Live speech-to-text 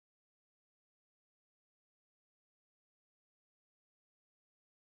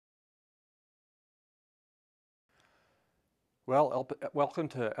Welcome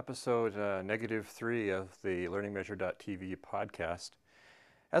to episode -3 of the LearningMeasure.tv podcast.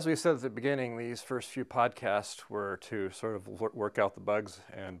 As we said at the beginning, these first few podcasts were to sort of work out the bugs,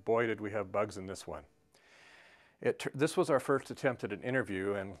 and boy did we have bugs in this one. This was our first attempt at an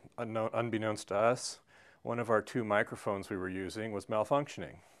interview, and unbeknownst to us, one of our two microphones we were using was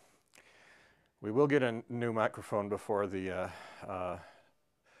malfunctioning. We will get a new microphone before the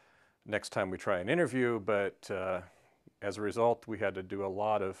next time we try an interview, but as a result, we had to do a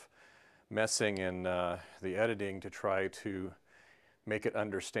lot of messing in the editing to try to make it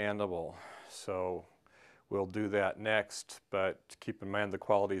understandable. So we'll do that next, but keep in mind the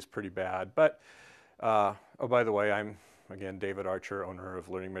quality is pretty bad. But, oh, by the way, I'm, again, David Archer, owner of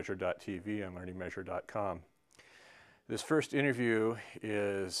LearningMeasure.tv and LearningMeasure.com. This first interview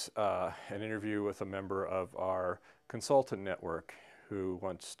is an interview with a member of our consultant network who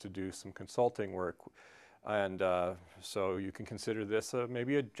wants to do some consulting work. And so you can consider this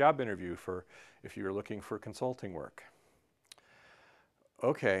maybe a job interview for if you're looking for consulting work.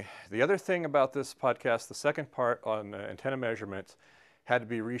 Okay, the other thing about this podcast, the second part on antenna measurements, had to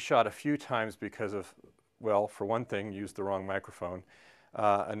be reshot a few times because of, well, for one thing, used the wrong microphone.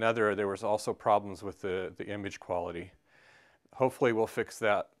 Another, there was also problems with the image quality. Hopefully we'll fix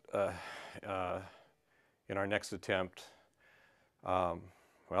that in our next attempt.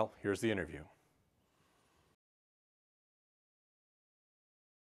 Well, here's the interview.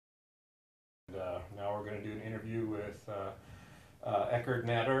 Now we're going to do an interview with Eck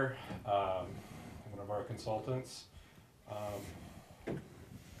Natter, one of our consultants. Why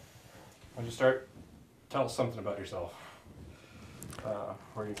don't you start? Tell us something about yourself,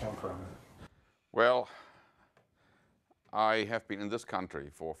 where you come from. Well, I have been in this country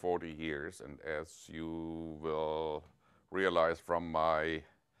for 40 years, and as you will realize from my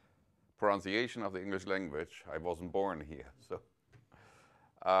pronunciation of the English language, I wasn't born here. So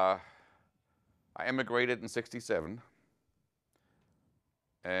I emigrated in '67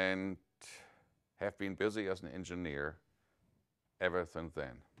 and have been busy as an engineer ever since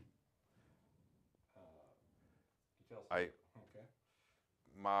then. I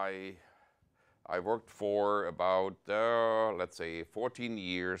worked for about, let's say, 14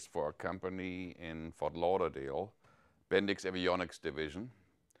 years for a company in Fort Lauderdale, Bendix Avionics Division,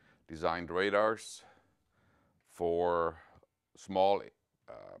 designed radars for small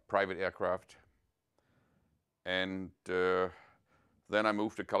private aircraft. And then I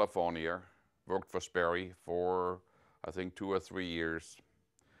moved to California, worked for Sperry for, I think, 2 or 3 years,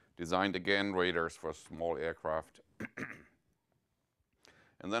 designed again radars for small aircraft.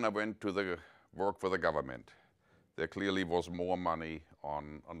 And then I went to work for the government. There clearly was more money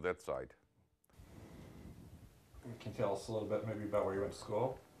on that side. Can you tell us a little bit maybe about where you went to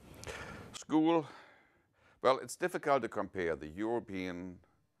school? School, well, it's difficult to compare the European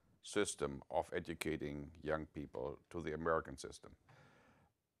system of educating young people to the American system.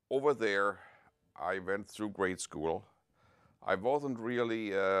 Over there, I went through grade school. I wasn't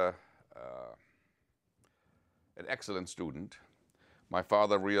really an excellent student. My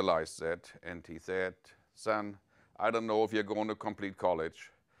father realized that, and he said, "Son, I don't know if you're going to complete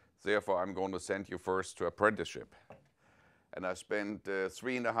college, therefore I'm going to send you first to apprenticeship." And I spent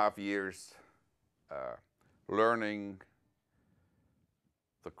 3.5 years learning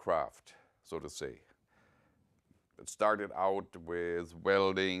the craft, so to say. It started out with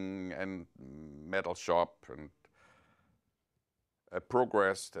welding and metal shop, and it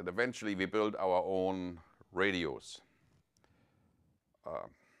progressed, and eventually we built our own radios.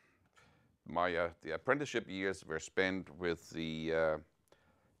 The apprenticeship years were spent with the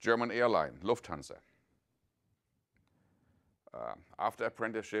German airline, Lufthansa. After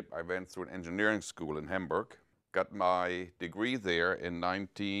apprenticeship, I went through an engineering school in Hamburg, got my degree there in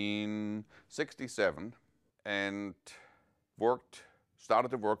 1967, and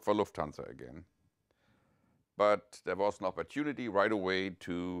started to work for Lufthansa again. But there was an opportunity right away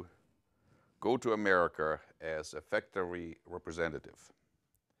to go to America as a factory representative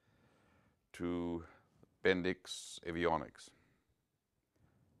to Bendix Avionics.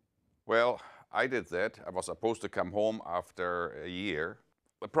 Well, I did that. I was supposed to come home after a year.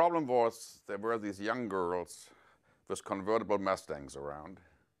 The problem was there were these young girls with convertible Mustangs around,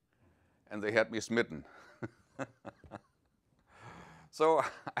 and they had me smitten. So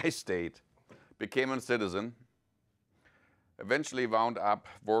I stayed, became a citizen, eventually wound up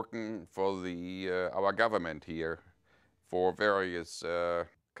working for our government here for various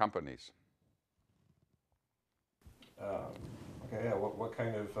companies. Okay, yeah. What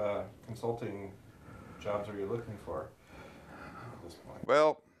kind of consulting jobs are you looking for at this point?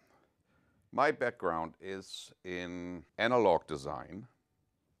 Well, My background is in analog design.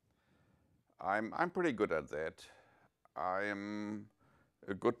 I'm pretty good at that. I am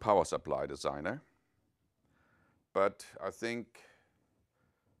a good power supply designer, but I think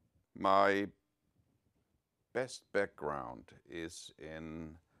my best background is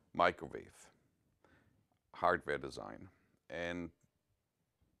in microwave hardware design and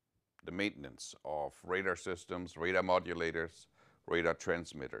the maintenance of radar systems, radar modulators, radar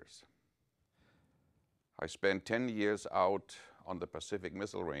transmitters. I spent 10 years out on the Pacific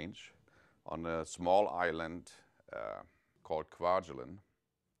Missile Range on a small island called Kwajalein.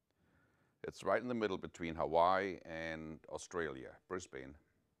 It's right in the middle between Hawaii and Australia, Brisbane,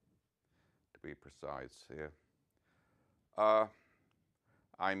 to be precise. Yeah.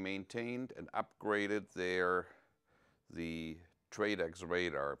 I maintained and upgraded there the TradeX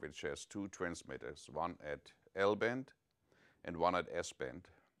radar, which has two transmitters, one at L-band and one at S-band.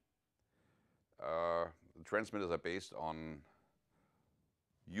 The transmitters are based on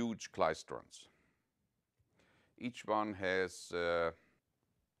huge klystrons. Each one has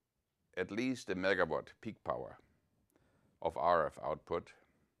at least a megawatt peak power of RF output.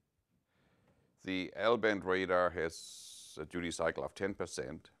 The L-band radar has a duty cycle of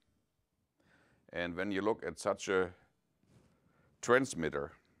 10%. And when you look at such a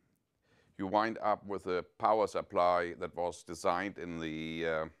transmitter, you wind up with a power supply that was designed in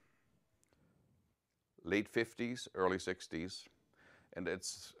the late 50s, early 60s, and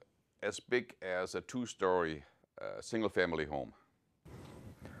it's as big as a two-story single-family home.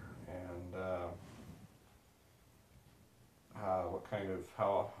 And how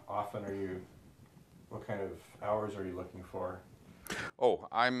often are you, what kind of hours are you looking for? Oh,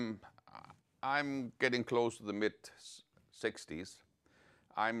 I'm getting close to the mid-60s.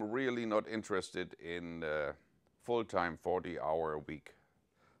 I'm really not interested in full-time 40-hour-a-week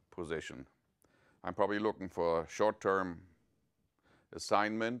position. I'm probably looking for short-term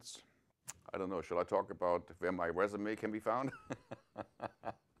assignments. I don't know, shall I talk about where my resume can be found?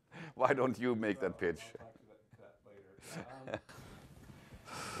 Why don't you make that pitch? I'll talk to that later.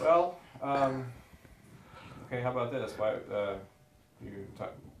 Well, okay, how about this?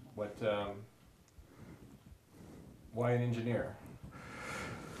 Why an engineer?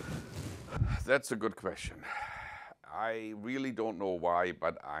 That's a good question. I really don't know why,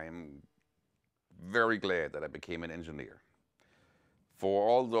 but I'm very glad that I became an engineer. For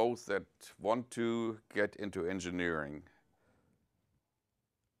all those that want to get into engineering,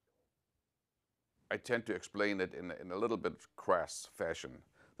 I tend to explain it in a little bit crass fashion.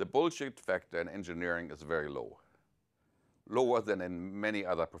 The bullshit factor in engineering is very low, lower than in many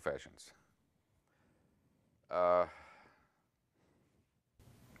other professions.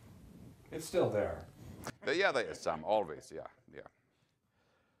 It's still there. Yeah, there is some, always, yeah.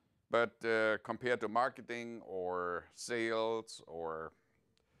 But compared to marketing or sales or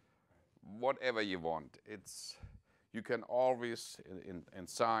whatever you want, you can always, in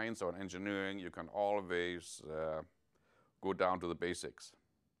science or in engineering, you can always go down to the basics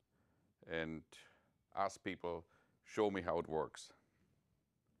and ask people, show me how it works.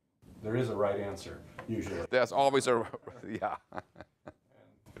 There is a right answer, usually. There's always a, yeah.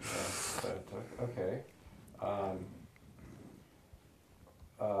 Okay.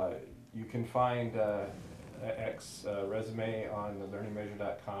 You can find Eck's resume on the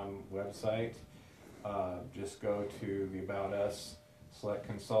learningmeasure.com website. Just go to the About Us, select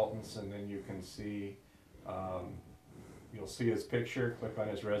Consultants, and then you can see, you'll see his picture, click on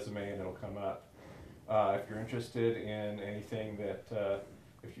his resume, and it'll come up. If you're interested in anything that,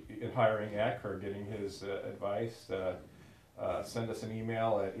 in hiring Eck or getting his advice, send us an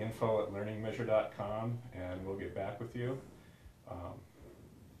email at info@learningmeasure.com, and we'll get back with you.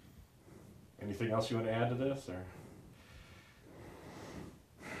 Anything else you want to add to this, or?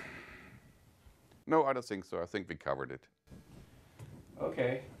 No, I don't think so. I think we covered it.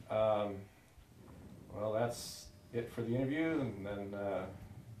 Okay. Well, that's it for the interview, and then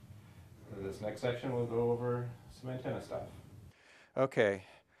this next section we'll go over some antenna stuff. Okay.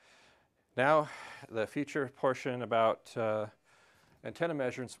 Now, the feature portion about antenna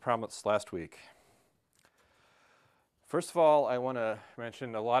measurements promised last week. First of all, I want to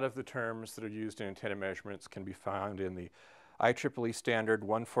mention a lot of the terms that are used in antenna measurements can be found in the IEEE standard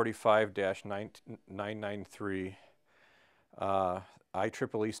 145-993,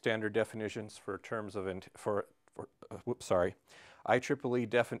 IEEE standard definitions for terms of,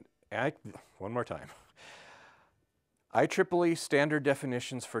 one more time. IEEE standard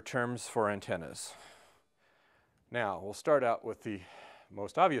definitions for terms for antennas. Now, we'll start out with the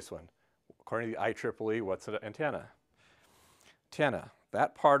most obvious one. According to the IEEE, what's an antenna? Antenna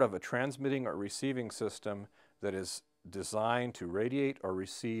that part of a transmitting or receiving system that is designed to radiate or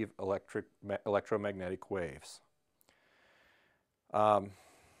receive electromagnetic waves.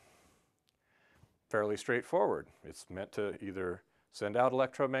 Fairly straightforward. It's meant to either send out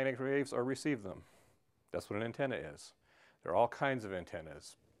electromagnetic waves or receive them. That's what an antenna is. There are all kinds of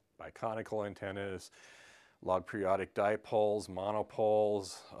antennas: biconical antennas, log periodic dipoles,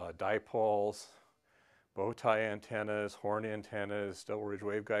 monopoles, dipoles, bow tie antennas, horn antennas, double ridge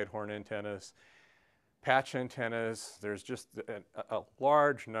waveguide horn antennas, patch antennas. There's just a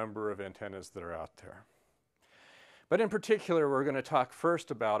large number of antennas that are out there. But in particular, we're going to talk first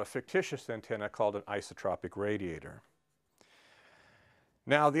about a fictitious antenna called an isotropic radiator.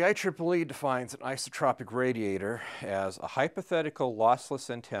 Now, the IEEE defines an isotropic radiator as a hypothetical lossless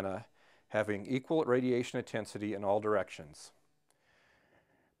antenna having equal radiation intensity in all directions.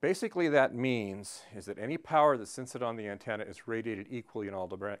 Basically, that means is that any power that's incident on the antenna is radiated equally in all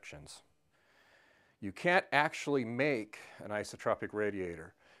directions. You can't actually make an isotropic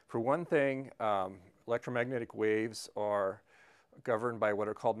radiator. For one thing, electromagnetic waves are governed by what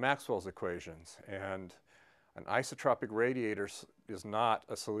are called Maxwell's equations, and an isotropic radiator is not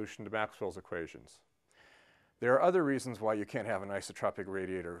a solution to Maxwell's equations. There are other reasons why you can't have an isotropic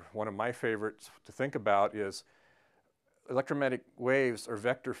radiator. One of my favorites to think about is electromagnetic waves are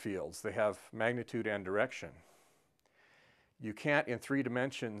vector fields. They have magnitude and direction. You can't, in 3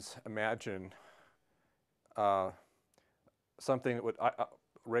 dimensions, imagine something that would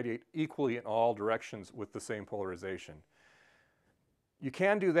radiate equally in all directions with the same polarization. You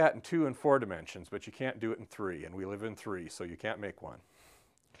can do that in 2 and 4 dimensions, but you can't do it in 3, and we live in 3, so you can't make one.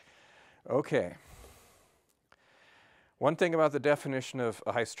 Okay. One thing about the definition of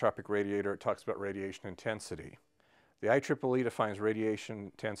a isotropic radiator, it talks about radiation intensity. The IEEE defines radiation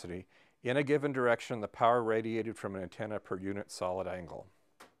intensity: in a given direction, the power radiated from an antenna per unit solid angle.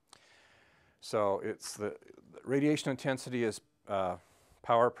 So it's the radiation intensity is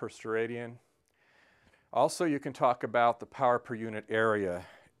power per steradian. Also, you can talk about the power per unit area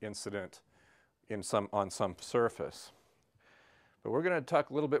incident on some surface. But we're going to talk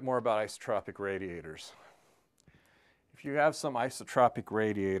a little bit more about isotropic radiators. If you have some isotropic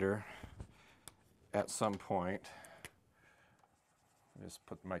radiator at some point, just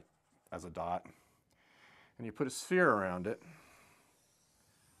put my as a dot, and you put a sphere around it,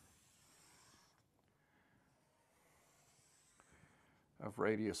 of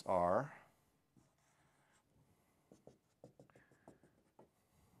radius r.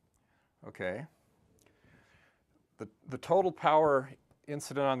 Okay. The total power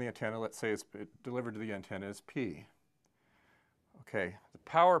incident on the antenna, let's say it's delivered to the antenna, is P. Okay. The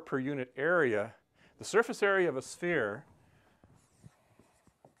power per unit area, the surface area of a sphere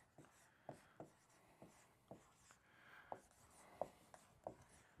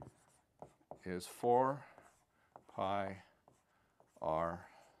is 4 pi r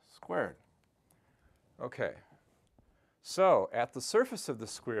squared. Okay, so at the surface of the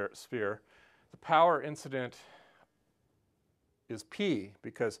sphere, the power incident is P,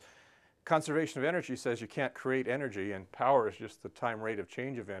 because conservation of energy says you can't create energy, and power is just the time rate of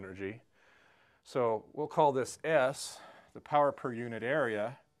change of energy. So we'll call this S. The power per unit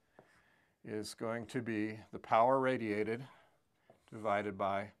area is going to be the power radiated divided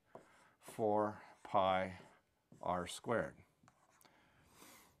by 4 pi r squared.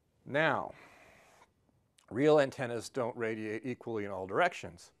 Now, real antennas don't radiate equally in all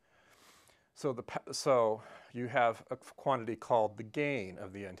directions. So you have a quantity called the gain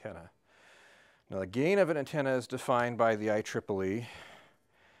of the antenna. Now, the gain of an antenna is defined by the IEEE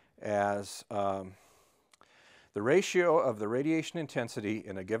as the ratio of the radiation intensity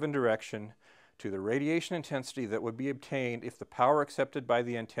in a given direction to the radiation intensity that would be obtained if the power accepted by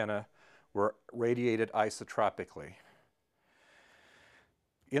the antenna were radiated isotropically.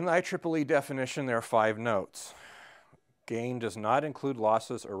 In the IEEE definition, there are 5 notes. Gain does not include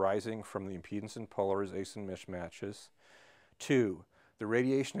losses arising from the impedance and polarization mismatches. 2, the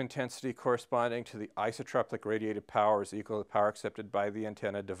radiation intensity corresponding to the isotropic radiated power is equal to the power accepted by the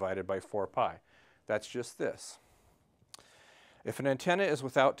antenna divided by 4 pi. That's just this. If an antenna is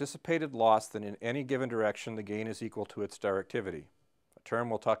without dissipated loss, then in any given direction, the gain is equal to its directivity, a term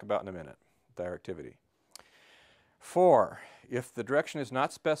we'll talk about in a minute, directivity. 4, if the direction is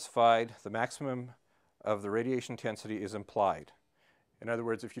not specified, the maximum of the radiation intensity is implied. In other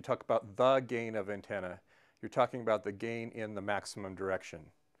words, if you talk about the gain of antenna, you're talking about the gain in the maximum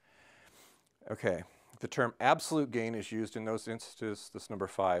direction. Okay, the term absolute gain is used in those instances, this number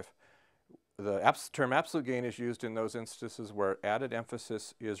 5. The term absolute gain is used in those instances where added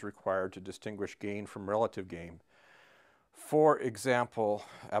emphasis is required to distinguish gain from relative gain. for example,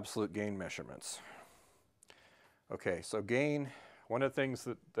 absolute gain measurements. Okay, so gain, one of the things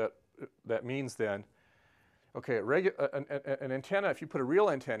that means then, okay, an antenna, if you put a real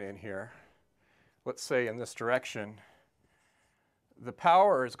antenna in here, let's say in this direction, the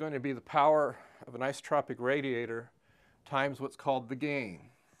power is going to be the power of an isotropic radiator times what's called the gain.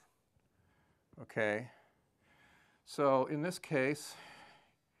 Okay, so in this case,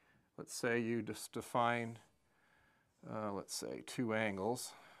 let's say you just define, let's say, two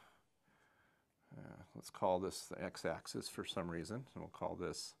angles. Let's call this the x-axis for some reason, and we'll call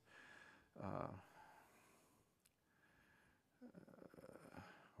this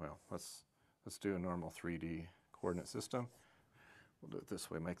well, let's do a normal 3D coordinate system. We'll do it this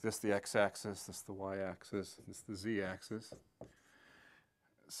way. Make this the x-axis, this the y-axis, this the z-axis.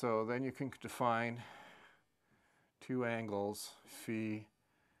 So then you can define two angles, phi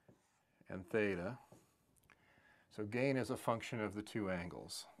and theta. So gain is a function of the two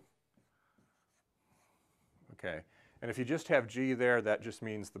angles. Okay, and if you just have g there, that just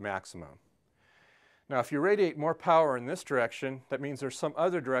means the maximum. Now, if you radiate more power in this direction, that means there's some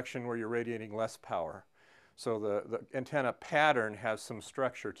other direction where you're radiating less power. So the antenna pattern has some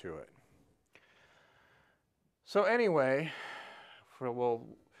structure to it. So anyway,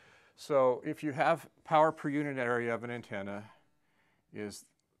 so if you have power per unit area of an antenna is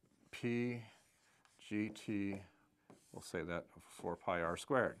P GT, we'll say that 4 pi r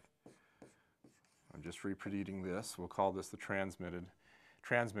squared. I'm just repeating this. We'll call this the transmit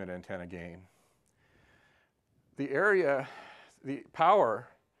antenna gain. The area, the power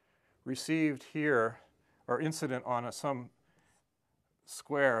received here, or incident on some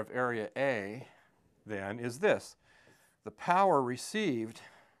square of area A, then, is this. The power received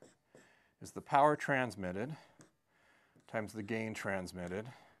is the power transmitted times the gain transmitted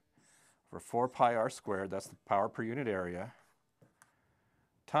over 4 pi r squared, that's the power per unit area,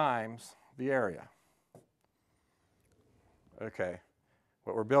 times the area. Okay,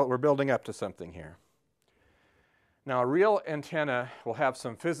 but we're building up to something here. Now, a real antenna will have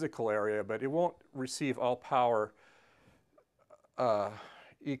some physical area, but it won't receive all power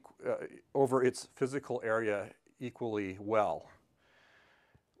over its physical area equally well.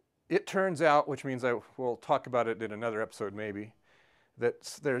 It turns out, which means we'll talk about it in another episode maybe,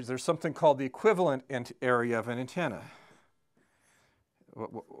 that there's something called the equivalent area of an antenna.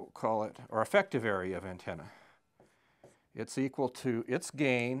 We'll call it, or effective area of antenna. It's equal to its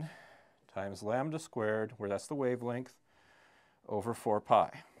gain times lambda squared, where that's the wavelength, over 4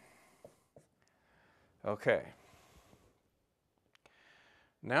 pi. Okay.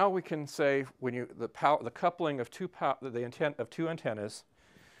 Now we can say when the coupling of two antennas.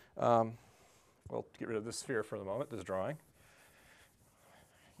 We'll get rid of this sphere for the moment. This drawing.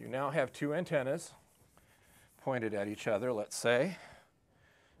 You now have two antennas pointed at each other, let's say,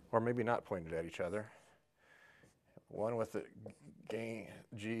 or maybe not pointed at each other. One with the gain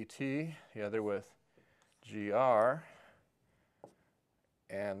GT, the other with GR,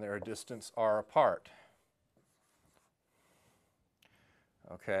 and they're a distance r apart.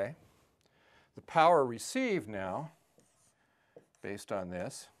 Okay. The power received now, based on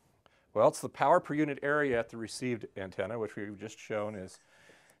this, well, it's the power per unit area at the received antenna, which we've just shown is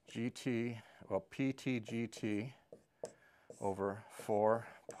GT, well, PT GT over 4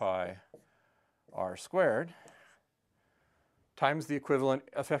 pi r squared, times the equivalent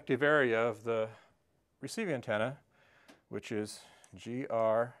effective area of the receiving antenna, which is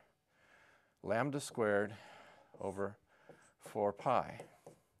GR lambda squared over 4 pi.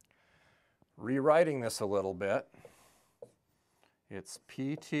 Rewriting this a little bit, it's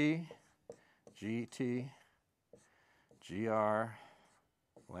PT GT GR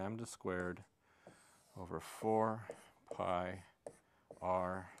lambda squared over 4 pi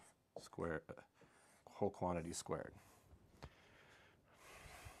r squared, whole quantity squared.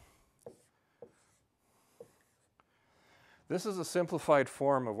 This is a simplified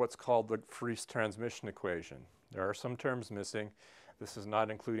form of what's called the free transmission equation. There are some terms missing. This is not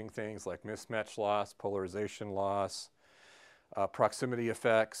including things like mismatch loss, polarization loss, proximity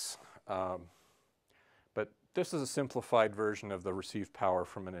effects, but this is a simplified version of the received power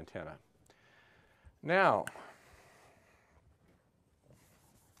from an antenna. Now,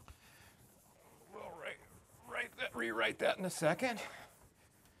 we'll rewrite that in a second.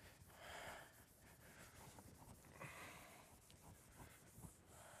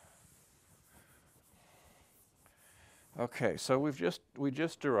 Okay, so we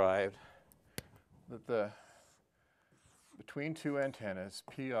just derived that between two antennas,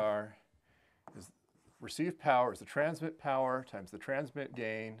 PR is received power is the transmit power times the transmit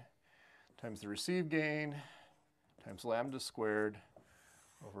gain times the received gain times lambda squared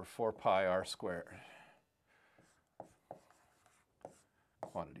over 4 pi r squared,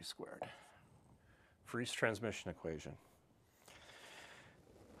 quantity squared. Friese transmission equation.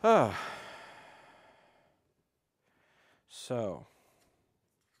 So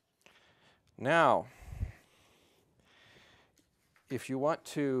now, if you want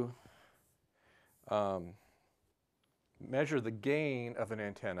to measure the gain of an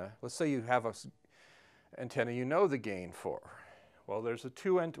antenna, let's say you have an antenna you know the gain for. Well, there's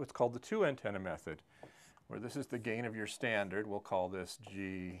what's called the two antenna method, where this is the gain of your standard. We'll call this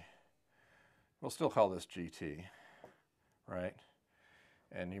G, we'll still call this GT, right?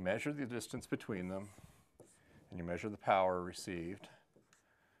 And you measure the distance between them, and you measure the power received,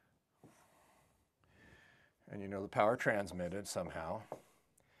 and you know the power transmitted somehow.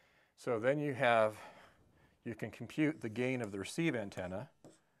 So then you can compute the gain of the receive antenna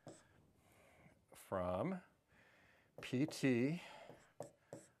from PT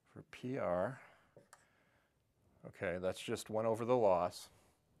for PR. Okay, that's just 1 over the loss,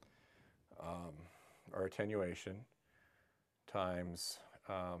 or attenuation, times,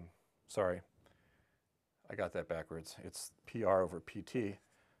 sorry, I got that backwards. It's PR over PT.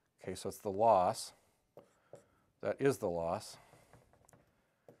 Okay, so it's the loss. That is the loss.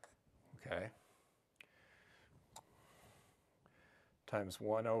 Okay. Times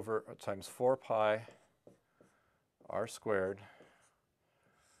 4 pi r squared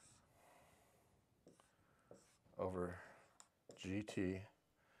over GT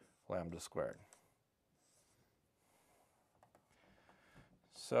lambda squared.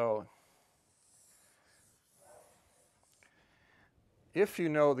 So if you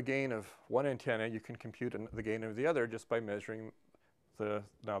know the gain of one antenna, you can compute the gain of the other just by measuring the,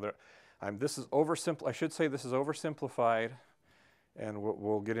 this is I should say this is oversimplified, and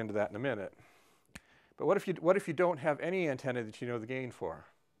we'll get into that in a minute. But what if you don't have any antenna that you know the gain for?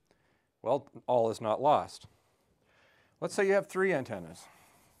 Well, all is not lost. Let's say you have 3 antennas.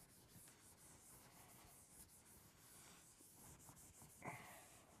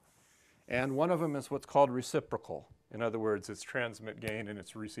 And one of them is what's called reciprocal. In other words, its transmit gain and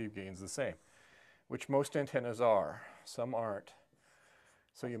its receive gain is the same, which most antennas are. Some aren't.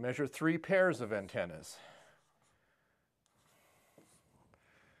 So you measure 3 pairs of antennas.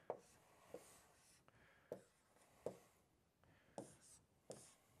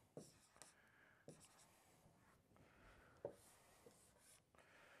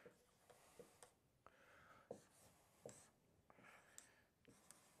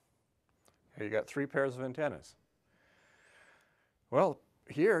 Okay, you got 3 pairs of antennas. Well,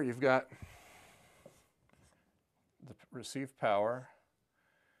 here you've got the received power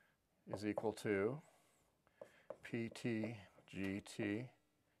is equal to PT GT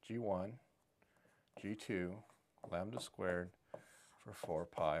G1 G2 lambda squared for 4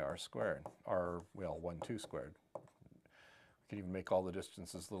 pi r squared, or, well, 1, 2 squared. We could even make all the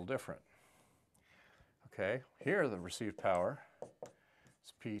distances a little different. Okay, here the received power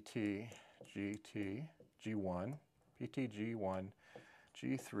is PT GT G1 PT G1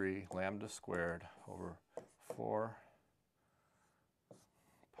 G3 lambda squared over 4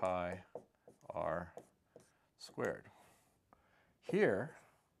 pi r squared. Here,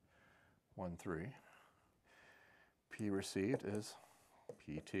 1, 3, P received is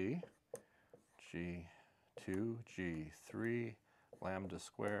PT G2 G3 lambda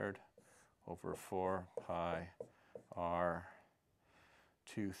squared over 4 pi r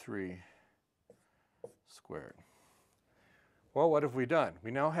 2, 3 squared. Well, what have we done?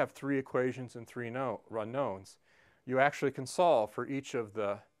 We now have 3 equations and 3 unknowns. You actually can solve for each of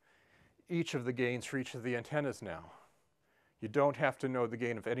the gains for each of the antennas now. You don't have to know the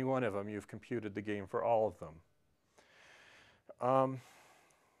gain of any one of them. You've computed the gain for all of them.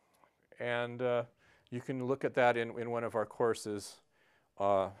 You can look at that in one of our courses,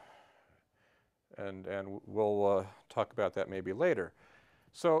 and we'll talk about that maybe later.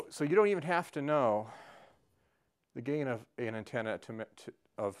 So you don't even have to know the gain of an antenna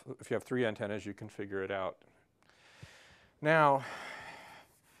if you have 3 antennas, you can figure it out. Now,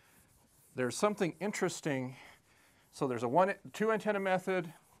 there's something interesting. So there's a 2 antenna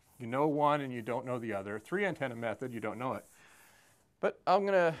method, you know one and you don't know the other. 3 antenna method, you don't know it. But I'm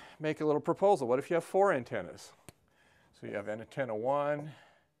going to make a little proposal. What if you have 4 antennas? So you have antenna 1,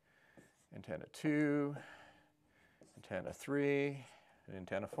 antenna 2, antenna 3, and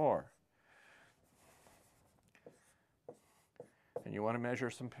antenna 4. And you want to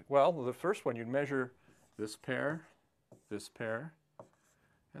measure some, well, the first one you'd measure this pair,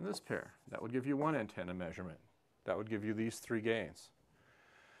 and this pair. That would give you 1 antenna measurement. That would give you these 3 gains.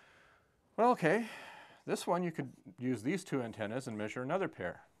 Well, okay, this one, you could use these two antennas and measure another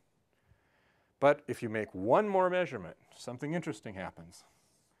pair. But if you make one more measurement, something interesting happens.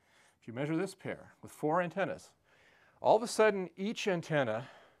 If you measure this pair with 4 antennas, all of a sudden each antenna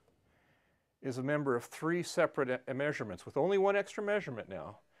is a member of 3 separate measurements with only one extra measurement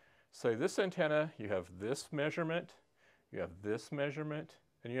now. So this antenna, you have this measurement, you have this measurement,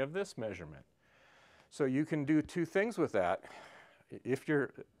 and you have this measurement. So you can do 2 things with that. If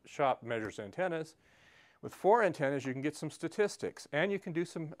your shop measures antennas, with 4 antennas you can get some statistics, and you can do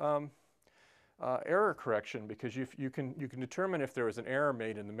some error correction, because you can determine if there was an error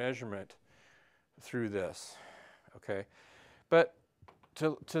made in the measurement through this. Okay, but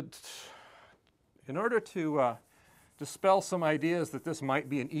in order to dispel some ideas that this might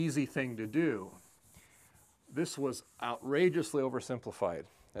be an easy thing to do, this was outrageously oversimplified.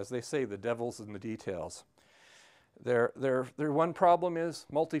 As they say, the devil's in the details. Their one problem is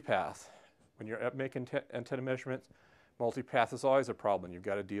multipath. When you're making antenna measurements, multipath is always a problem. You've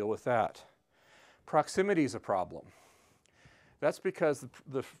got to deal with that. Proximity is a problem. That's because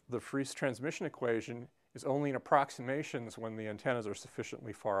the Friis transmission equation is only in approximations when the antennas are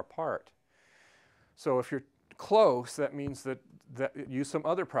sufficiently far apart. So if you're close, that means that use some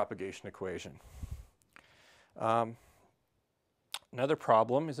other propagation equation. Another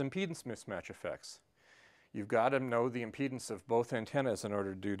problem is impedance mismatch effects. You've got to know the impedance of both antennas in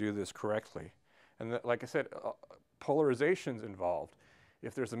order to do this correctly. And like I said, polarization's involved.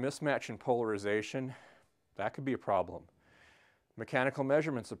 If there's a mismatch in polarization, that could be a problem. Mechanical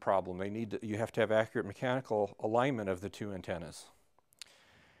measurement's a problem. You have to have accurate mechanical alignment of the 2 antennas.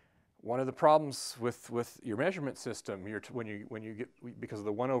 One of the problems with your measurement system, when you get, because of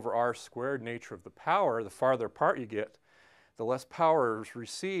the 1/r² nature of the power, the farther apart you get, the less power is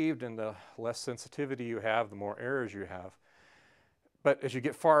received and the less sensitivity you have, the more errors you have. But as you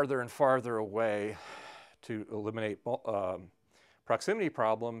get farther and farther away, to eliminate proximity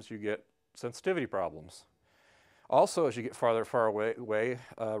problems, you get sensitivity problems. Also, as you get far away,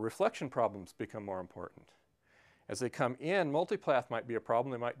 reflection problems become more important. As they come in, multipath might be a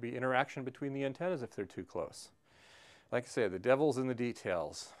problem. There might be interaction between the antennas if they're too close. Like I say, the devil's in the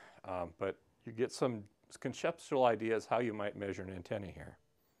details, but you get some conceptual ideas how you might measure an antenna here.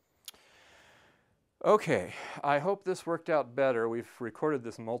 Okay, I hope this worked out better. We've recorded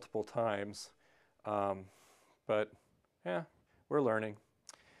this multiple times, but yeah, we're learning.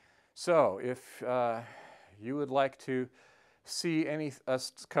 So if you would like to see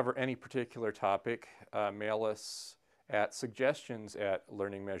us cover any particular topic, mail us at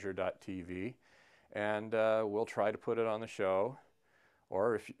suggestions@learningmeasure.tv, and we'll try to put it on the show.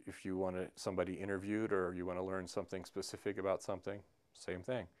 Or if you want somebody interviewed, or you want to learn something specific about something, same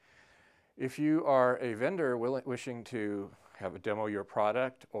thing. If you are a vendor wishing to have a demo your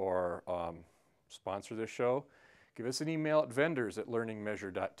product or sponsor this show, give us an email at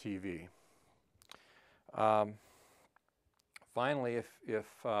vendors@learningmeasure.tv. Finally, if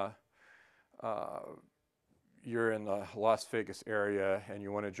you're in the Las Vegas area and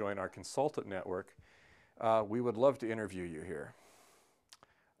you want to join our consultant network, we would love to interview you here.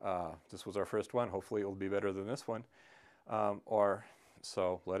 This was our first one. Hopefully it will be better than this one.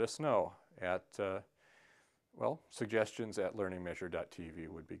 So let us know at, suggestions@learningmeasure.tv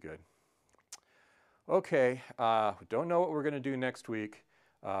would be good. Okay, don't know what we're going to do next week.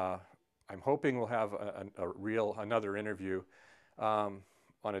 I'm hoping we'll have another interview,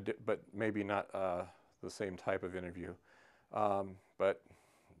 but maybe not the same type of interview. But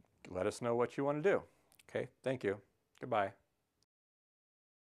let us know what you want to do. Okay, thank you. Goodbye.